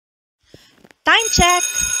check!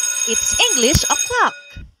 It's English O'Clock!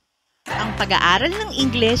 Ang pag-aaral ng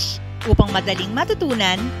English upang madaling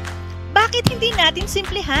matutunan, bakit hindi natin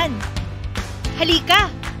simplihan?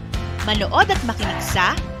 Halika! Manood at makinig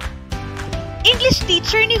sa English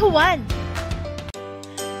Teacher ni Juan!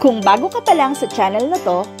 Kung bago ka pa lang sa channel na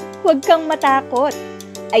to, huwag kang matakot!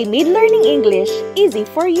 I made learning English easy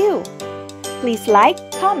for you! Please like,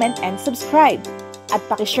 comment, and subscribe! At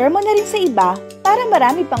pakishare mo na rin sa iba para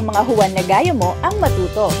marami pang mga Juan na gaya mo ang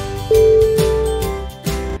matuto.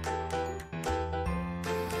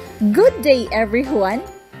 Good day everyone!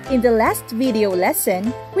 In the last video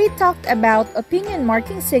lesson, we talked about opinion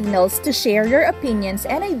marking signals to share your opinions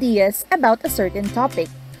and ideas about a certain topic.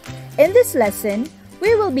 In this lesson,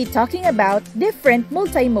 we will be talking about different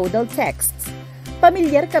multimodal texts.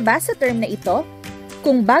 Pamilyar ka ba sa term na ito?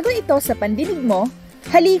 Kung bago ito sa pandinig mo,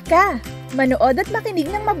 halika! Manood at makinig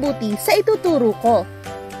ng mabuti sa ituturo ko.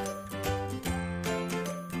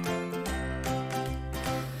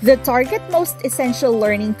 The target most essential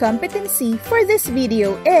learning competency for this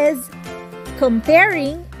video is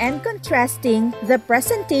comparing and contrasting the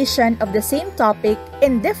presentation of the same topic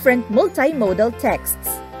in different multimodal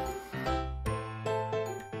texts.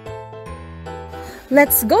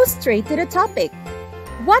 Let's go straight to the topic.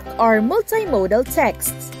 What are multimodal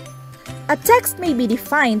texts? A text may be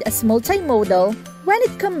defined as multimodal when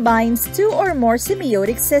it combines two or more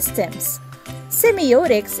semiotic systems.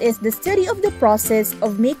 Semiotics is the study of the process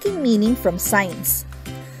of making meaning from signs.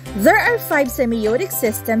 There are 5 semiotic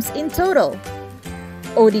systems in total: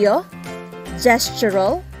 audio,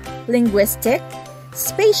 gestural, linguistic,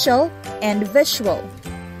 spatial, and visual.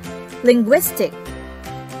 Linguistic.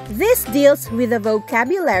 This deals with the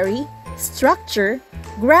vocabulary, structure,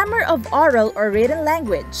 grammar of oral or written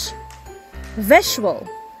language. Visual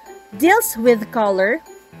deals with color,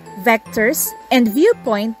 vectors, and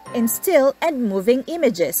viewpoint in still and moving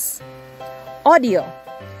images. Audio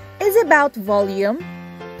is about volume,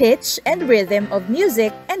 pitch, and rhythm of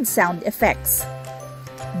music and sound effects.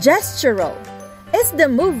 Gestural is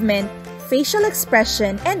the movement, facial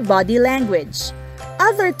expression, and body language.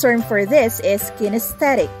 Other term for this is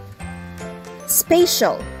kinesthetic.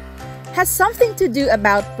 Spatial has something to do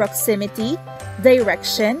about proximity,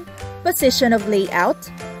 direction, position of layout,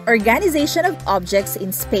 organization of objects in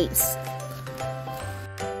space.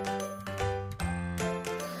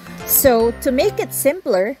 So, to make it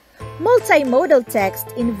simpler, multimodal text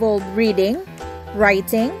involve reading,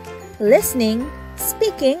 writing, listening,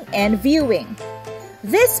 speaking, and viewing.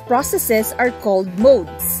 These processes are called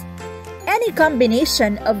modes. Any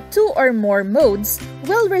combination of 2 or more modes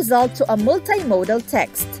will result to a multimodal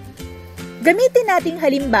text. Gamitin nating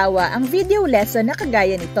halimbawa ang video lesson na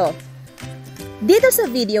kagaya nito. Dito sa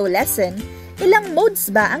video lesson, ilang modes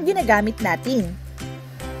ba ang ginagamit natin?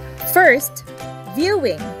 First,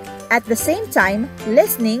 viewing. At the same time,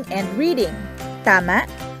 listening and reading. Tama?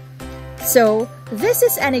 So, this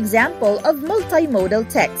is an example of multimodal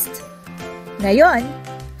text. Ngayon,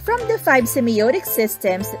 from the 5 semiotic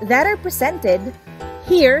systems that are presented,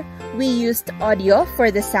 here we used audio for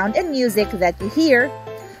the sound and music that you hear,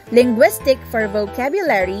 linguistic for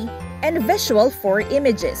vocabulary, and visual for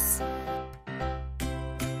images.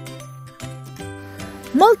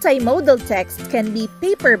 Multimodal text can be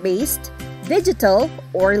paper-based, digital,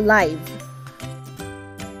 or live.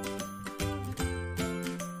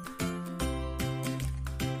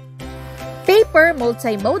 Paper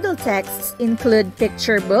multimodal texts include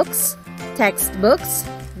picture books, textbooks,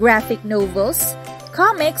 graphic novels,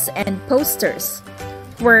 comics, and posters,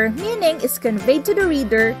 where meaning is conveyed to the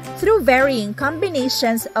reader through varying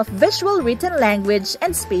combinations of visual written language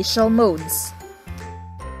and spatial modes.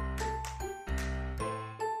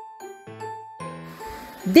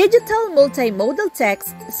 Digital multimodal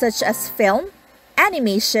text such as film,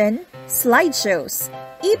 animation, slideshows,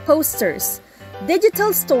 e-posters,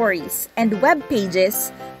 digital stories, and web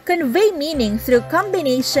pages convey meaning through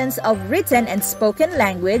combinations of written and spoken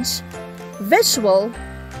language, visual,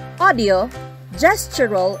 audio,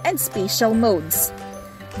 gestural, and spatial modes.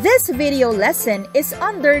 This video lesson is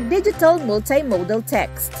under digital multimodal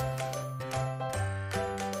text.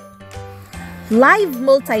 Live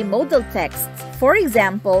multimodal texts, for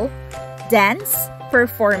example, dance,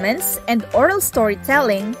 performance, and oral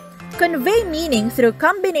storytelling, convey meaning through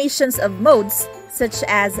combinations of modes such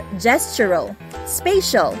as gestural,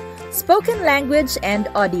 spatial, spoken language, and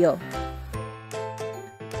audio.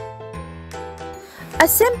 A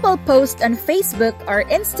simple post on Facebook or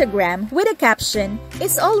Instagram with a caption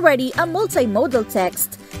is already a multimodal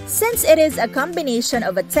text since it is a combination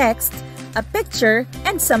of a text, a picture,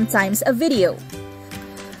 and sometimes a video.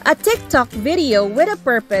 A TikTok video with a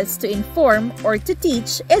purpose to inform or to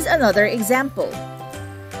teach is another example.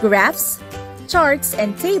 Graphs, charts,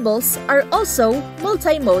 and tables are also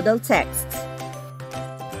multimodal texts.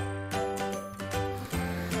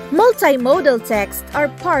 Multimodal texts are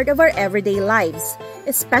part of our everyday lives,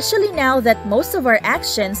 especially now that most of our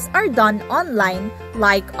actions are done online,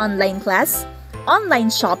 like online class, online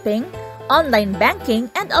shopping, online banking,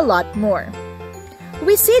 and a lot more.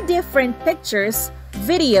 We see different pictures,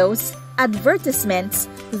 videos, advertisements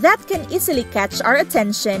that can easily catch our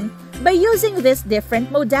attention by using these different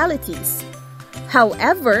modalities.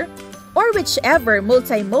 However, or whichever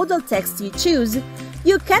multimodal text you choose,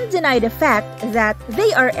 you can't deny the fact that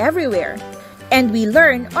they are everywhere, and we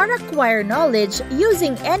learn or acquire knowledge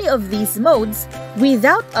using any of these modes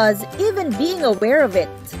without us even being aware of it.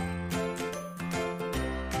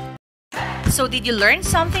 So did you learn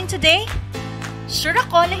something today? Sure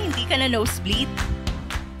ako na hindi ka na nosebleed.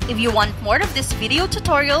 If you want more of this video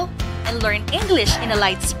tutorial and learn English in a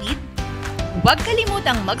light speed, huwag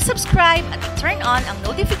kalimutang mag-subscribe at i-turn on ang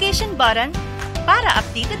notification button para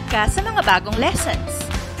updated ka sa mga bagong lessons.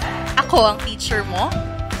 Ako ang teacher mo,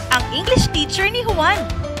 ang English teacher ni Juan.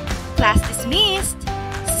 Class dismissed!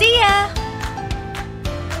 See ya!